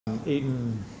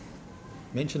Eden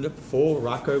mentioned it before,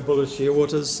 Rako Bullers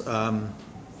Shearwaters,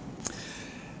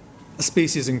 a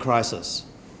species in crisis,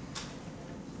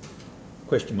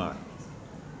 question mark.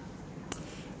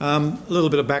 A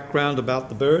little bit of background about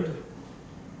the bird.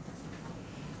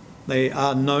 They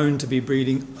are known to be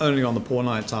breeding only on the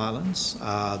Pornites Islands.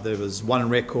 There was one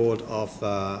record of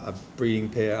a breeding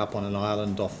pair up on an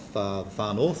island off the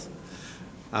far north.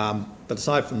 But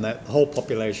aside from that, the whole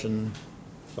population,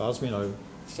 as far as we know.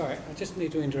 Sorry, I just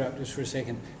need to interrupt just for a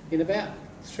second. In about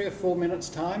 3 or 4 minutes'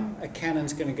 time, a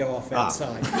cannon's going to go off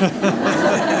outside.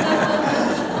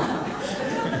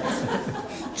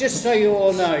 Just so you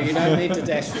all know, you don't need to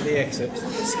dash for the exit.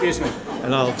 Excuse me.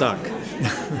 And I'll duck.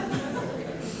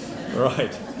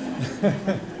 Right.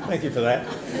 Thank you for that.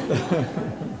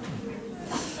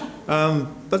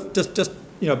 But just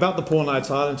about the Pornites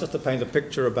Islands, just to paint a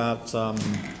picture about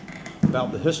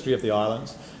the history of the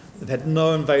islands. They've had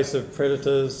no invasive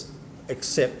predators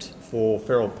except for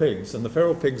feral pigs, and the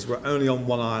feral pigs were only on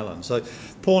one island. So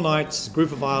Pornites,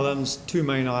 group of islands, 2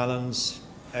 main islands,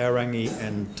 Aorangi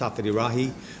and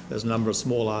Tawhirirahi. There's a number of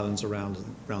small islands around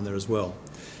there as well.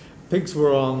 Pigs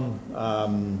were on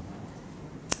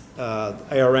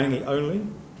Aorangi only.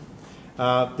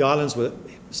 The islands were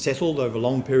settled over a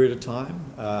long period of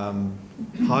time,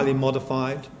 highly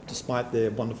modified despite their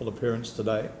wonderful appearance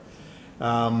today.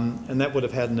 And that would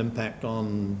have had an impact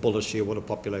on Bullers shearwater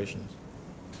populations.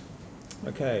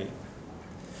 Okay.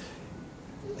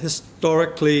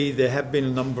 Historically, there have been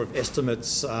a number of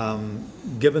estimates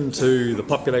given to the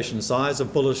population size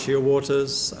of Bullers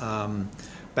shearwaters.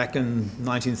 Back in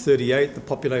 1938, the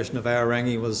population of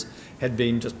Aorangi had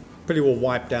been just pretty well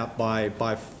wiped out by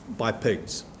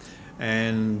pigs.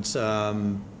 And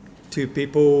 2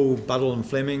 people, Buddle and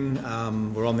Fleming,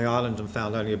 were on the island and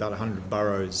found only about 100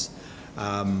 burrows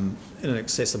in an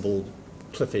accessible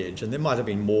cliff edge, and there might have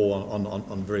been more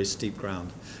on very steep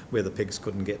ground where the pigs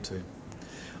couldn't get to.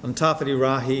 On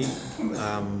Tawhirirahi,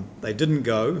 they didn't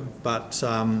go, but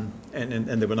and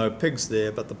there were no pigs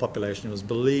there, but the population was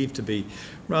believed to be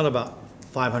around about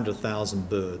 500,000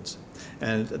 birds,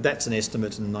 and that's an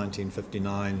estimate in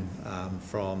 1959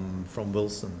 from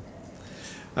Wilson.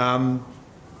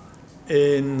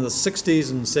 In the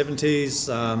 60s and 70s,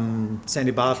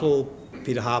 Sandy Bartle,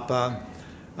 Peter Harper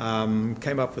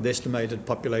came up with estimated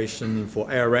population for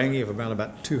Aorangi of around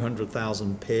about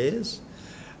 200,000 pairs.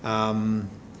 And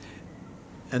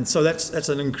so that's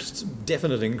a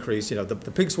definite increase. The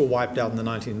pigs were wiped out in the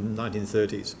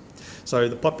 1930s. So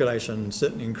the population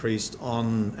certainly increased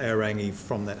on Aorangi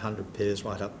from that 100 pairs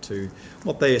right up to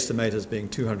what they estimate as being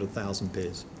 200,000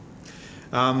 pairs.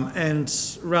 And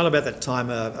around about that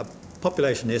time, a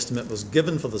population estimate was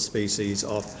given for the species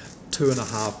of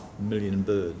 2.5 million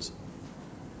birds.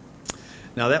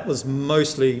 Now that was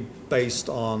mostly based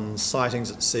on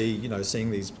sightings at sea,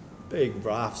 seeing these big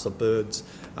rafts of birds,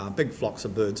 big flocks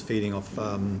of birds feeding off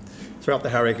throughout the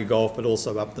Hauraki Gulf, but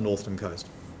also up the northern coast.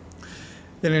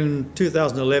 Then in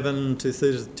 2011 to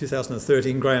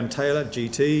 2013, Graham Taylor,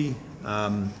 GT,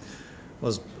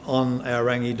 was on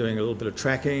Aorangi doing a little bit of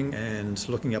tracking and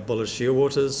looking at Bullers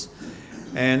shearwaters,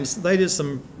 and they did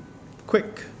some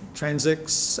quick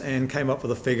transits and came up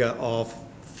with a figure of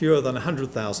fewer than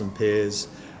 100,000 pairs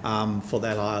for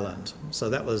that island. So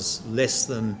that was less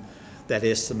than that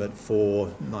estimate for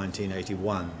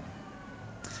 1981.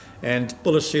 And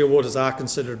Bullers shearwaters are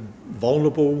considered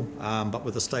vulnerable, but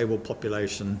with a stable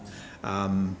population,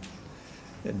 as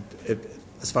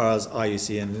far as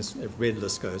IUCN Red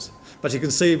List goes. But you can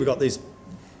see we've got these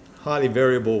highly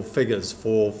variable figures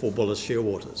for Bullers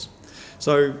shearwaters.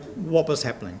 So what was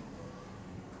happening?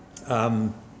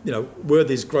 Were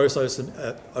these gross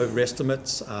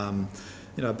overestimates,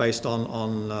 based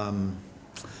on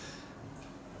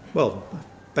well,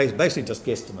 basically just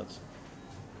guesstimates.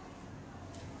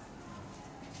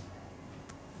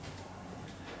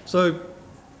 So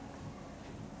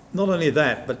not only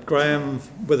that, but Graham,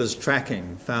 with his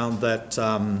tracking, found that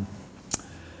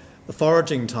the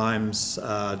foraging times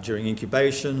during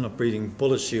incubation of breeding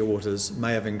Bullers shearwaters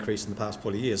may have increased in the past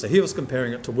 40 years. So he was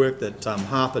comparing it to work that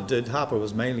Harper did. Harper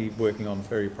was mainly working on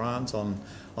fairy prawns on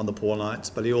the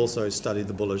Pornites, but he also studied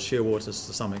the Bullers shearwaters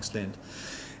to some extent.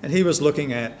 And he was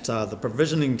looking at the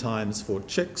provisioning times for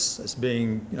chicks as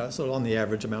being, sort of on the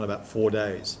average amount about 4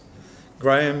 days.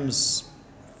 Graham's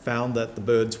found that the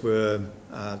birds were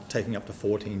taking up to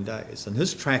 14 days. And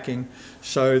his tracking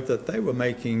showed that they were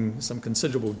making some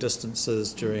considerable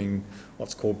distances during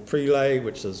what's called prelay,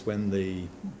 which is when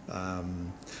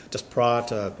just prior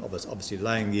to obviously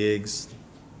laying the eggs,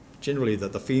 generally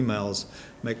that the females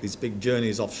make these big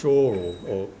journeys offshore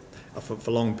or for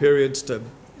long periods to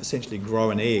essentially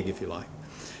grow an egg, if you like.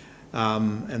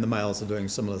 And the males are doing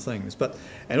similar things.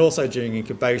 And also during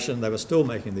incubation, they were still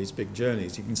making these big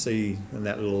journeys. You can see in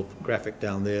that little graphic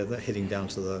down there, they're heading down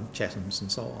to the Chathams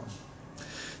and so on.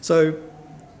 So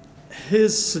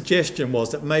his suggestion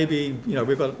was that maybe,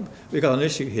 we've got an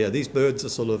issue here. These birds are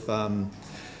sort of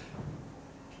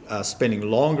spending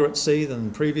longer at sea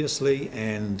than previously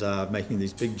and making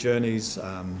these big journeys,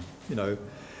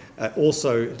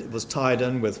 also, it was tied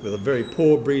in with a very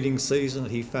poor breeding season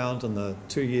that he found in the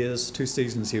 2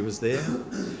 seasons he was there.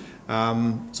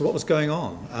 So what was going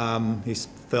on? He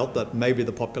felt that maybe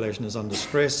the population is under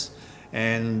stress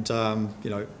and,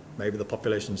 maybe the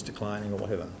population is declining or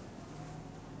whatever.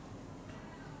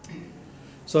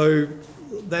 So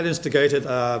that instigated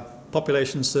a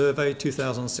population survey,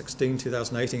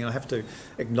 2016-2018, and I have to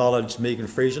acknowledge Megan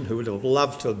Friesen, who would have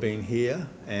loved to have been here,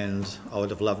 and I would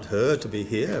have loved her to be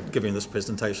here, giving this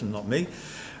presentation, not me.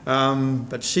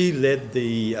 But she led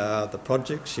the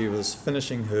project. She was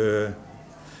finishing her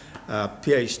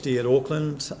PhD at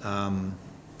Auckland,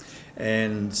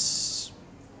 and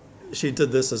she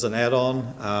did this as an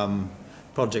add-on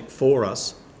project for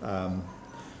us,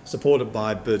 supported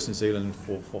by Birds New Zealand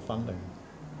for funding.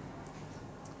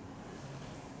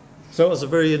 So it was a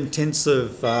very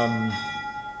intensive, right,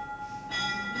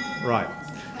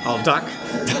 I'll duck.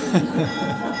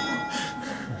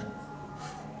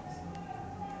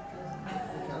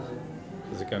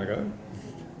 Is it going to go?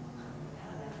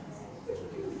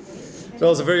 So it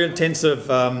was a very intensive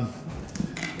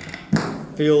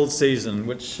field season,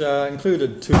 which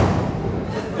included two,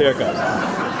 there it goes.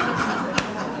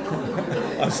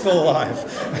 I'm still alive.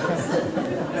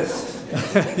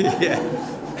 Yeah.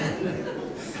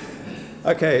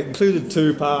 Okay, it included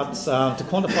two parts, to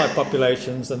quantify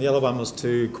populations, and the other one was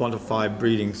to quantify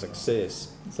breeding success.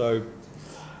 So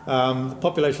the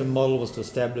population model was to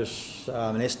establish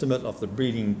an estimate of the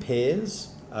breeding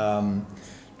pairs,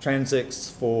 transects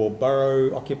for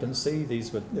burrow occupancy.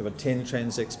 There were 10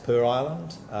 transects per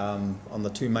island on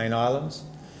the two main islands,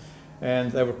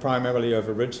 and they were primarily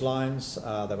over ridge lines.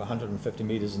 They were 150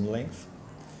 metres in length.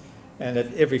 And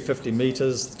at every 50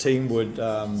 metres, the team would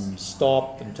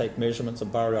stop and take measurements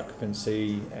of burrow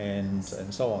occupancy and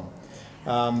so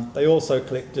on. They also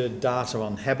collected data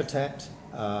on habitat,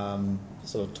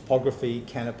 sort of topography,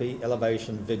 canopy,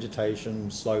 elevation,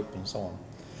 vegetation, slope, and so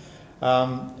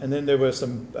on. And then there were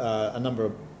a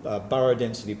number of burrow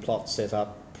density plots set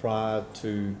up prior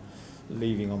to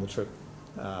leaving on the trip.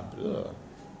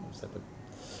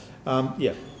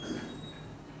 Yeah.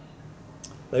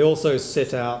 They also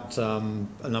set out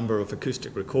a number of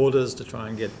acoustic recorders to try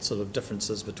and get sort of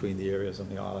differences between the areas on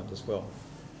the island as well.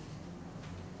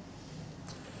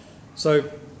 So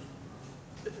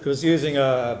it was using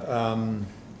a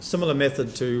similar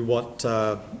method to what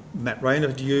Matt Rayner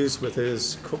had used with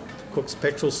his Cook's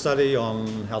petrel study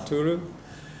on Hauturu.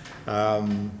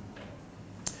 And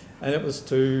it was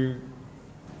to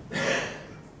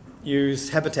use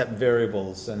habitat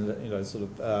variables and, sort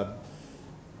of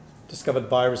discovered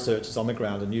by researchers on the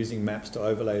ground and using maps to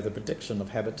overlay the prediction of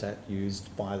habitat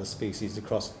used by the species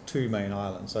across two main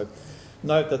islands. So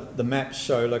note that the maps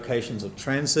show locations of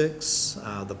transects,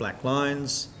 the black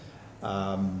lines,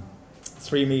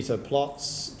 3 metre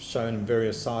plots shown in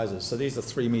various sizes. So these are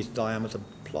 3 metre diameter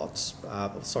plots,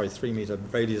 3 metre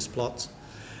radius plots.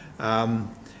 And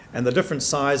the different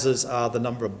sizes are the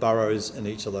number of burrows in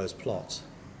each of those plots.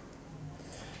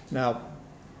 Now,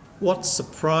 what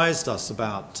surprised us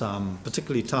about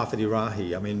particularly Tawhiri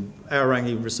Rahi, I mean,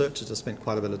 Aorangi researchers have spent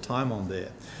quite a bit of time on there,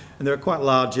 and there are quite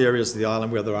large areas of the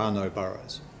island where there are no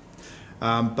burrows,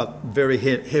 but very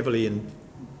heavily in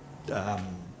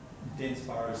dense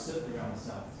burrows, certainly around the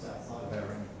south side of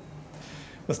Aorangi.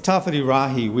 With Tawhiri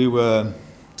Rahi, we were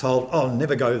told, oh,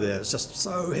 never go there, it's just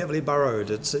so heavily burrowed,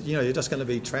 it's, you're just going to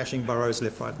be trashing burrows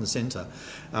left, right and centre,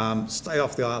 stay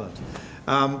off the island.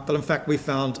 But in fact, we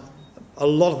found a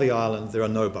lot of the island, there are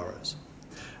no burrows.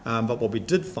 But what we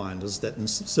did find is that in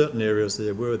certain areas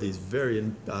there were these very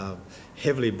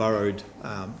heavily burrowed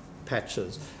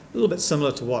patches, a little bit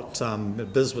similar to what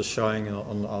Biz was showing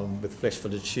with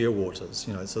flesh-footed shearwaters,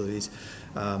 so these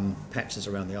patches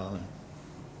around the island.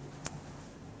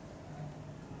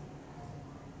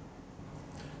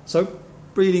 So,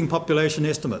 breeding population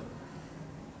estimate.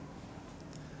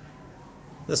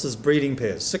 This is breeding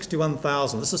pairs,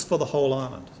 61,000. This is for the whole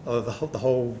island, or the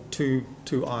whole two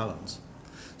islands.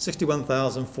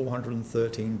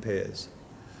 61,413 pairs.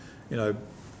 The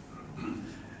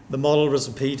model was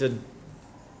repeated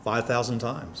 5,000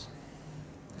 times.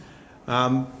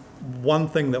 One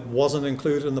thing that wasn't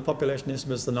included in the population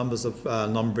estimate is the numbers of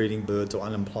non-breeding birds or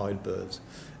unemployed birds.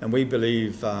 And we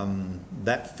believe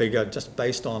that figure, just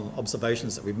based on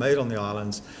observations that we've made on the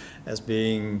islands, as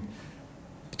being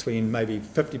between maybe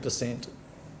 50%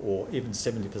 or even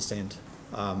 70%,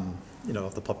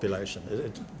 of the population.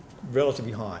 It's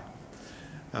relatively high.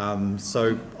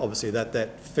 So obviously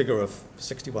that figure of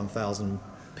 61,000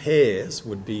 pairs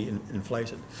would be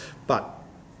inflated. But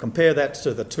compare that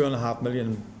to the 2.5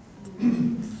 million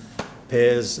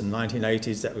pairs in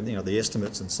 1980s, that the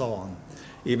estimates and so on,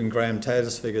 even Graham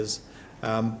Taylor's figures.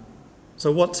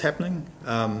 So what's happening?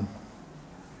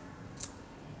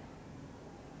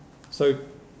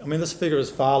 This figure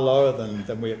is far lower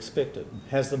than we expected.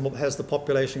 Has the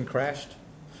population crashed,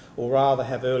 or rather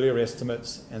have earlier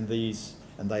estimates and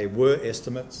they were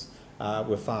estimates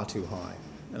were far too high?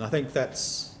 And I think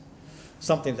that's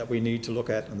something that we need to look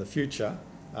at in the future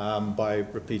by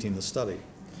repeating the study.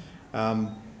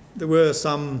 There were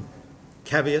some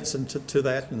caveats to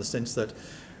that, in the sense that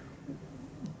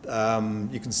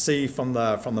you can see from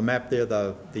the map there,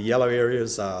 the yellow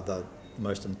areas are the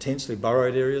most intensely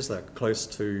burrowed areas. They're close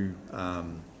to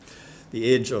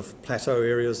the edge of plateau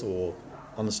areas or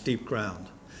on the steep ground.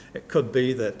 It could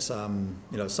be that some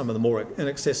of the more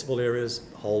inaccessible areas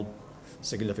hold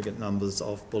significant numbers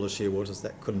of Bullers shearwaters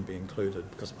that couldn't be included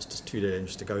because it was just too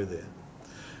dangerous to go there.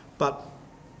 But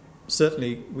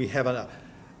certainly we have a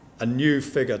new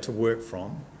figure to work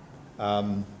from.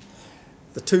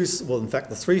 The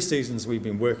 3 seasons we've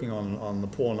been working on the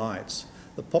poor nights,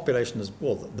 the population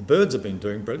the birds have been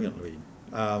doing brilliantly.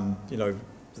 The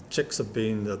chicks have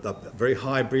been the very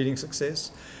high breeding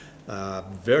success,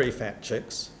 very fat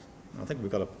chicks. I think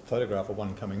we've got a photograph of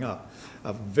one coming up.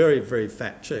 Very, very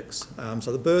fat chicks.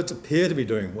 So the birds appear to be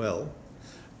doing well,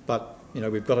 but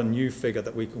we've got a new figure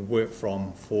that we can work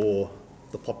from for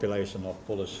the population of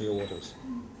Bullers shearwaters.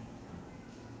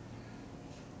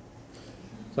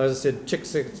 So as I said, chick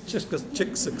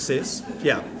success,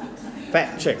 yeah,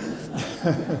 fat chick.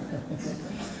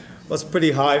 Was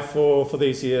pretty high for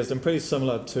these years, and pretty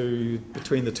similar to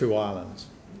between the two islands,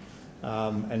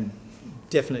 and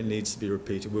definitely needs to be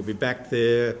repeated. We'll be back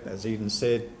there, as Eden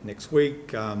said, next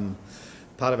week.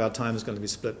 Part of our time is going to be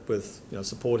split with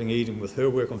supporting Eden with her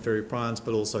work on fairy prions,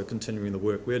 but also continuing the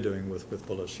work we're doing with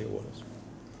Bullers shearwaters.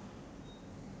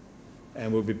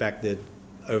 And we'll be back there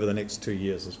over the next 2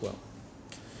 years as well.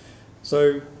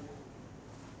 So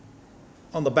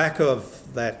on the back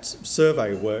of that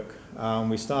survey work,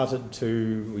 we started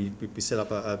to, we set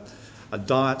up a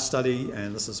diet study,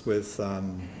 and this is with a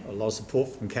lot of support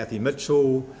from Kathy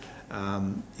Mitchell,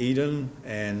 Eden,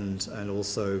 and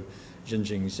also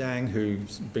Jinjing Zhang,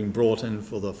 who's been brought in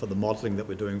for the modelling that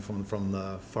we're doing from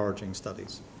the foraging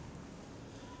studies.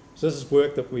 So this is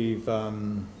work that we've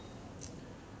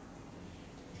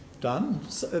done.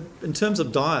 So in terms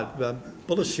of diet,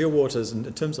 Bullers shearwaters,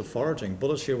 in terms of foraging,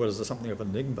 Bullers shearwaters are something of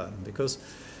an enigma, because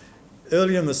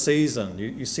early in the season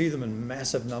you see them in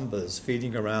massive numbers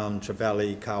feeding around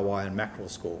trevally, kahawai and mackerel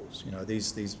schools,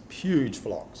 these huge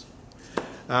flocks.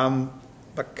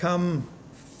 But come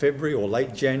February or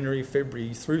late January,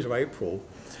 February through to April,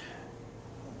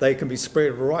 they can be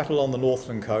spread right along the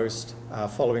northern coast,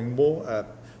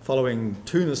 following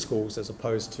tuna schools as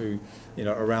opposed to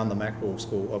around the mackerel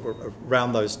school, or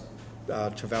around those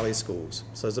trevally schools.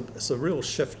 So it's a real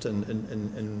shift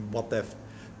in what they're,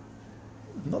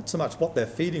 not so much what they're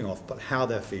feeding off, but how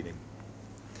they're feeding.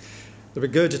 The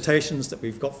regurgitations that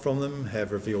we've got from them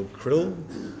have revealed krill,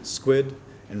 squid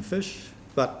and fish,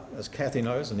 but as Kathy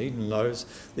knows and Eden knows,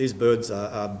 these birds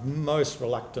are most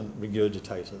reluctant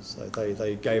regurgitators. So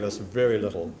they gave us very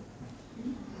little.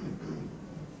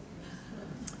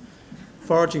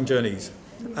 Foraging journeys.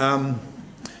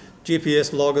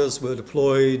 GPS loggers were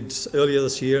deployed earlier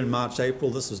this year in March, April.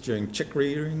 This was during chick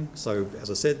rearing. So as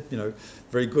I said,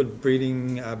 very good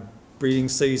breeding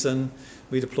season.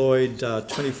 We deployed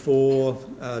 24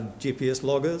 GPS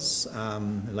loggers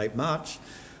in late March.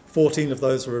 14 of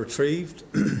those were retrieved.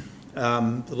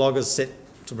 The loggers set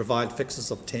to provide fixes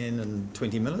of 10 and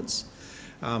 20 minutes.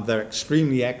 They're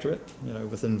extremely accurate,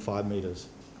 within 5 metres.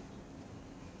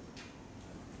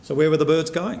 So where were the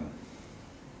birds going?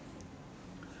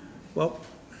 Well,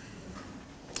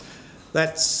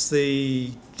 that's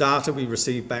the data we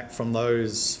received back from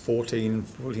those 14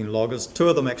 loggers. 2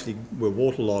 of them actually were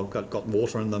waterlogged, got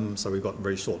water in them, so we got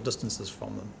very short distances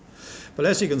from them. But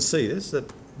as you can see, this is the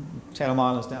Chatham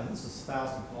Islands down, this is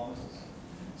 1,000 kilometres.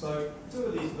 So 2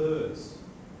 of these birds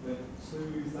went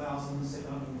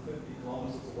 2,750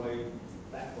 kilometres away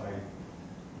that way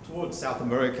towards South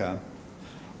America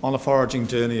on a foraging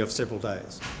journey of several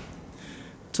days.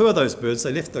 two of those birds,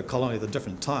 they left the colony at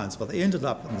different times, but they ended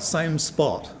up in the same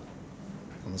spot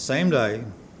on the same day,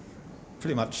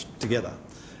 pretty much together,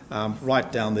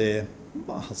 right down there,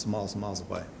 miles and miles and miles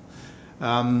away.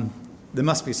 There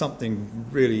must be something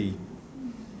really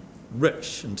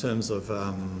rich in terms of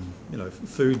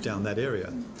food down that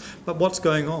area. But what's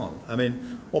going on? I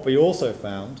mean, what we also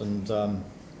found, and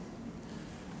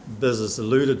Biz has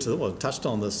alluded to, or touched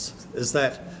on this, is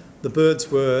that the birds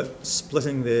were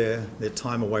splitting their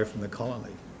time away from the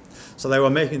colony. So they were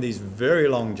making these very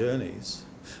long journeys,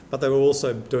 but they were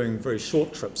also doing very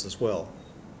short trips as well.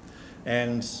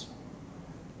 And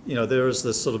there is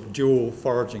this sort of dual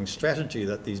foraging strategy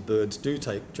that these birds do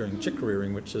take during chick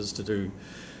rearing, which is to do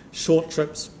short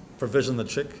trips, provision the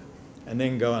chick, and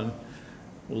then go and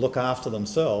look after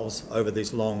themselves over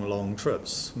these long, long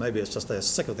trips. Maybe it's just they're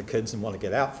sick of the kids and want to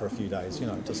get out for a few days,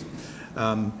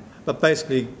 but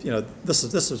basically, this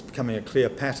is becoming a clear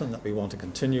pattern that we want to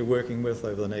continue working with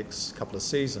over the next couple of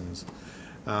seasons.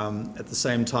 At the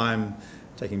same time,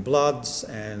 taking bloods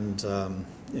and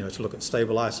to look at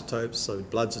stable isotopes. So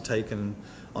bloods are taken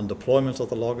on deployment of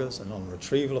the loggers and on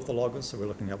retrieval of the loggers. So we're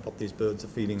looking at what these birds are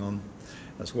feeding on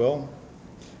as well,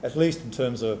 at least in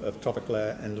terms of trophic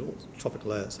layer and trophic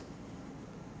layers.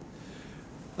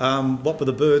 What were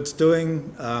the birds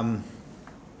doing?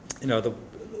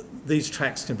 These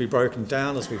tracks can be broken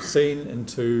down, as we've seen,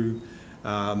 into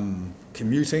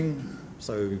commuting.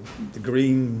 So the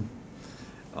green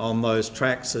on those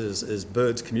tracks is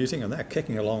birds commuting, and they're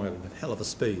kicking along at a hell of a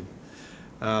speed.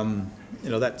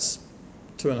 That's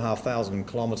 2,500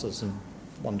 kilometres in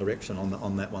one direction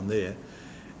on that one there,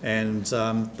 and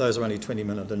those are only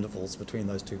 20-minute intervals between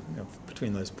those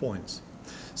between those points.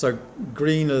 So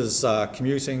green is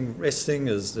commuting, resting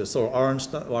is the sort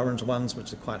of orange ones,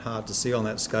 which are quite hard to see on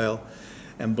that scale,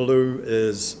 and blue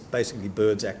is basically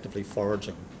birds actively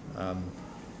foraging.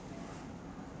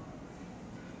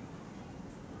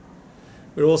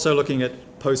 We're also looking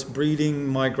at post-breeding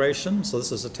migration, so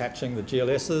this is attaching the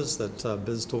GLSs that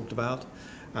Biz talked about.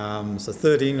 So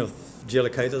 13 of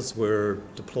geolocators were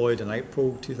deployed in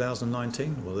April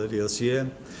 2019, or earlier this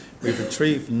year. We've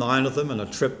retrieved 9 of them in a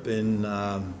trip in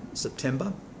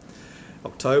September,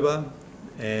 October,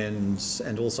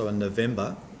 and also in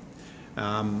November.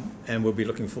 And we'll be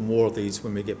looking for more of these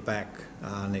when we get back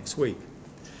next week.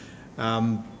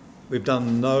 We've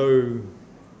done no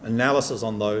analysis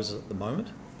on those at the moment,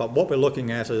 but what we're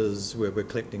looking at is we're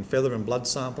collecting feather and blood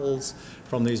samples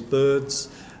from these birds.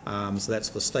 So that's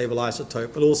for stable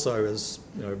isotope, but also, as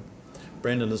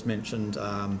Brendan has mentioned,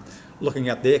 looking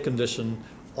at their condition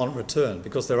on return,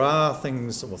 because there are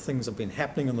things have been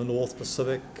happening in the North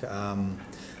Pacific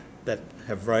that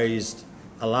have raised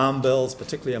alarm bells,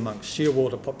 particularly amongst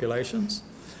shearwater populations,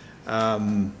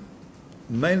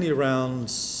 mainly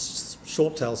around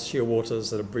short-tailed shearwaters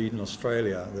that are breed in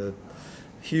Australia. The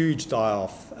huge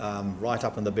die-off right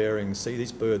up in the Bering Sea.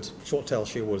 These birds, short-tailed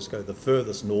shearwaters, go the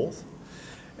furthest north,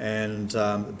 and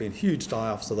there have been huge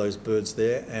die-offs of those birds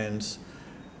there, and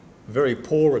very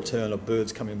poor return of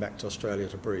birds coming back to Australia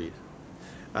to breed.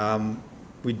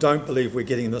 We don't believe we're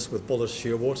getting this with Bullers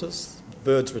shearwaters.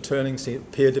 Birds returning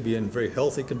appear to be in very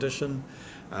healthy condition.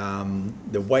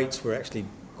 The weights were actually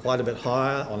quite a bit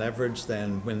higher on average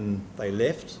than when they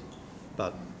left,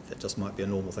 but that just might be a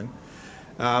normal thing.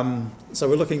 So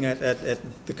we're looking at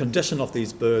the condition of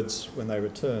these birds when they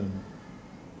return.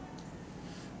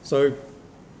 So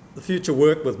the future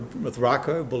work with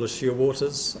Rako Bullers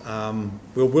Shearwaters,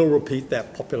 we'll repeat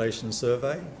that population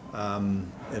survey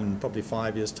in probably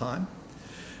 5 years' time.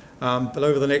 But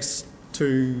over the next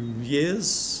 2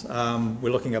 years,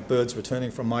 we're looking at birds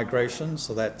returning from migration,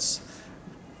 so that's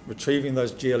retrieving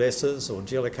those GLSs or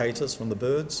geolocators from the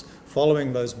birds,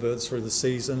 following those birds through the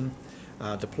season,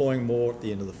 deploying more at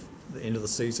the end of the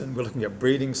season. We're looking at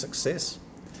breeding success.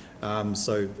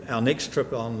 So our next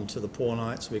trip on to the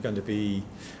Pornites, we're going to be,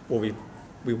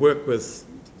 we work with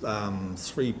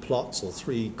 3 plots or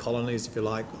 3 colonies, if you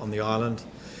like, on the island,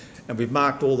 and we've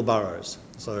marked all the burrows.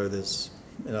 So there's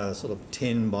sort of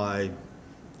 10 by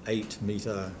 8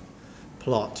 metre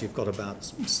plot. You've got about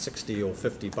 60 or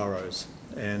 50 burrows,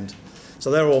 and so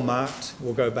they're all marked.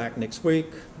 We'll go back next week.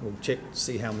 We'll check to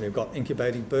see how many have got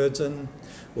incubating birds in.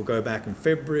 We'll go back in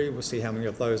February. We'll see how many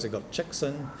of those have got chicks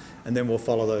in, and then we'll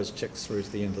follow those chicks through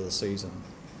to the end of the season.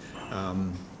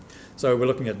 So we're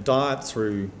looking at diet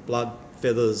through blood,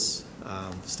 feathers,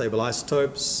 stable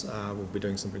isotopes. We'll be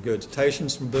doing some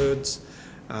regurgitations from birds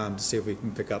to see if we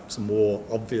can pick up some more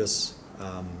obvious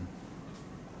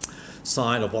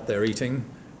sign of what they're eating,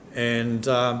 and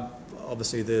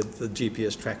obviously the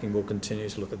GPS tracking will continue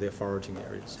to look at their foraging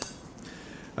areas.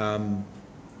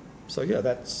 So yeah,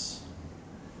 that's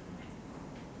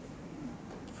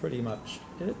pretty much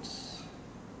it.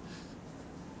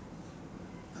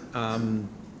 I'd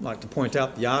like to point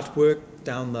out the artwork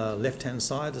down the left-hand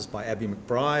side is by Abby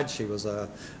McBride. She was a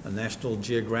National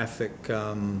Geographic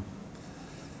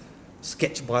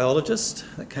sketch biologist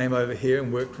that came over here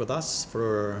and worked with us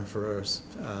for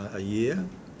a year.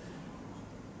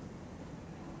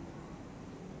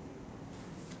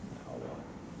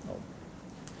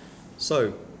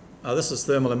 So this is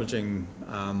thermal imaging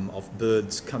of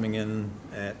birds coming in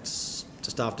at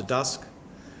just after dusk.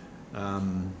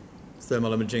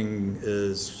 Thermal imaging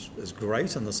is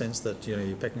great in the sense that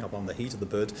you're picking up on the heat of the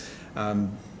bird.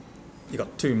 You've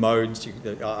got two modes.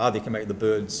 Either you can make the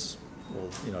birds, or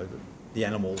the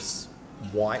animals,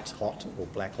 white hot or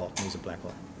black hot. These are black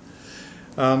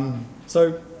hot.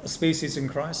 So a species in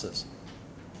crisis.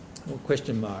 Well,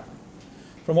 question mark.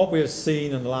 From what we have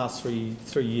seen in the last three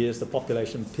years, the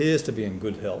population appears to be in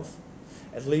good health,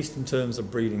 at least in terms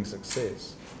of breeding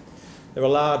success. There are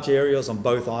large areas on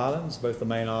both islands, both the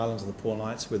main islands and the Poor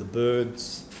Knights, where the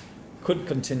birds could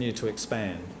continue to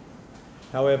expand.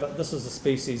 However, this is a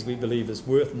species we believe is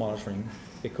worth monitoring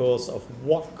because of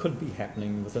what could be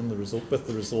happening with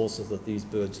the resources that these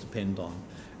birds depend on.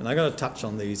 And I'm going to touch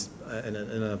on these in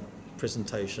a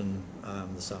presentation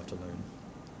this afternoon.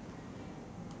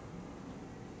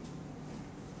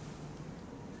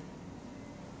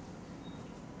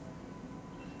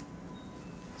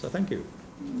 So thank you.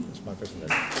 That's my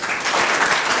presentation.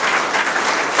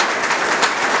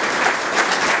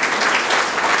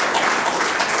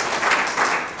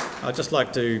 I'd just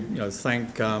like to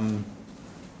thank,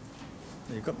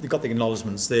 you've got the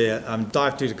acknowledgements there.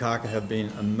 Dive Tutukaka have been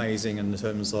amazing in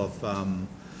terms of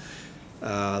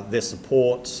their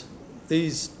support.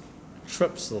 These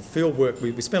trips, the field work,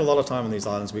 we spend a lot of time on these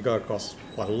islands. We go across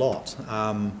quite a lot.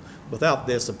 Without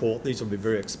their support, these would be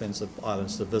very expensive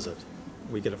islands to visit.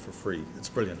 We get it for free. It's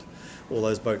brilliant. All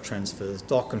those boat transfers.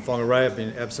 Doc and Whangarei have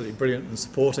been absolutely brilliant in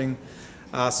supporting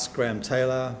us. Graham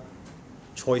Taylor,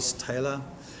 Choice Taylor.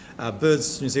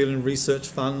 Birds New Zealand Research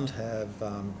Fund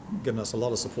have given us a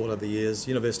lot of support over the years.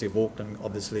 University of Auckland,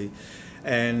 obviously,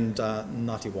 and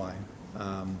Ngāti Wai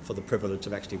for the privilege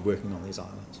of actually working on these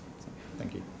islands. So,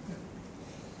 thank you.